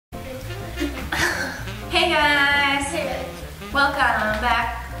Welcome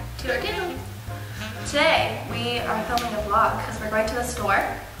back to our channel. Today we are filming a vlog because we're going to the store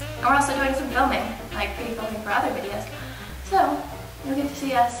and we're also doing some filming, like pre-filming for other videos. So you'll get to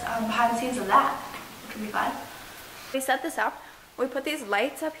see us behind the scenes of that, which will be fun. We set this up. We put these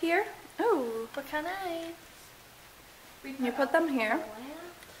lights up here. Ooh, What kind of lights? you put them here.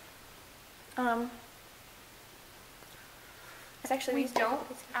 It's actually We don't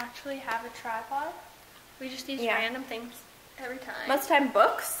actually have a tripod. We just use random things every time. Most of the time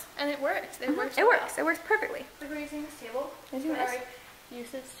books. And it works. It works. It works. It works perfectly. Like we're using this table Using for this. our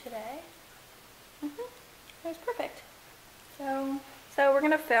uses today. It was perfect. So we're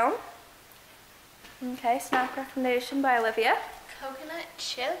gonna film. Okay, snack recommendation by Olivia. Coconut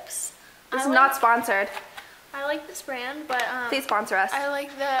chips. This is not sponsored. I like this brand, but Please sponsor us. I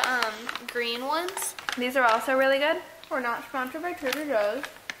like the green ones. These are also really good. We're not sponsored by Trader Joe's.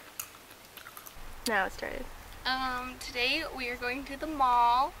 Now it started. Today we are going to the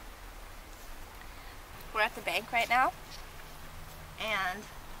mall. We're at the bank right now, and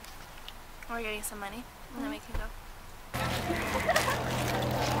we're getting some money, and then we can go.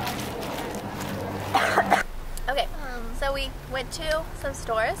 Okay, so we went to some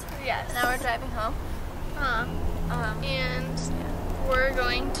stores. Yes. And now we're driving home. And we're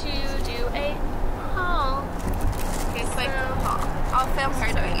going to do a haul. Okay, quick haul. I'll film her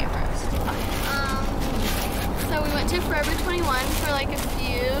doing it first. So we went to Forever 21 for like a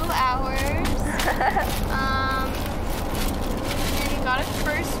few hours.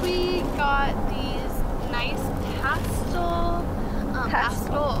 And we got these nice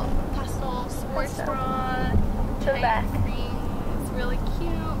pastel sports bra things. Really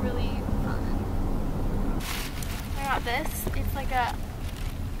cute, really fun. I got this. It's like a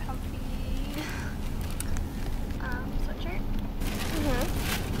comfy sweatshirt. And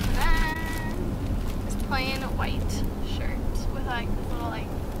then this plain white shirt with like this little like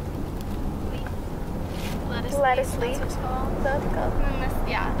lettuce leaf. That's what it's called. That's good. And then this,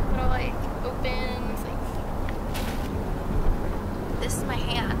 little like open. It's like This is my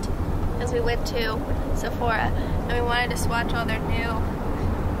hand, because we went to Sephora and we wanted to swatch all their new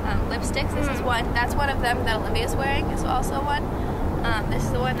lipsticks. This is one. That's one of them that Olivia's wearing. Is also one. This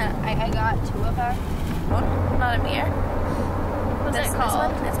is the one that I got two of them. Oh, not a mirror. What's it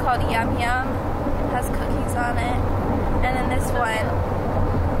called? This one, it's called Yum Yum. It has cookies on it. And then this one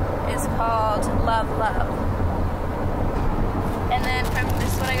is called Love Love. And then from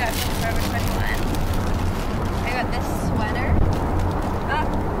this one I got from Forever 21. I got this sweater.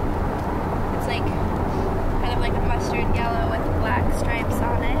 It's like kind of like a mustard yellow with black stripes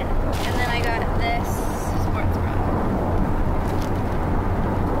on it. And then I got this sports bra.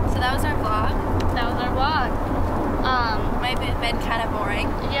 So that was our vlog. Might Might have been kind of boring.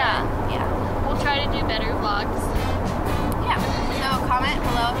 Yeah. Yeah. We'll try to do better vlogs.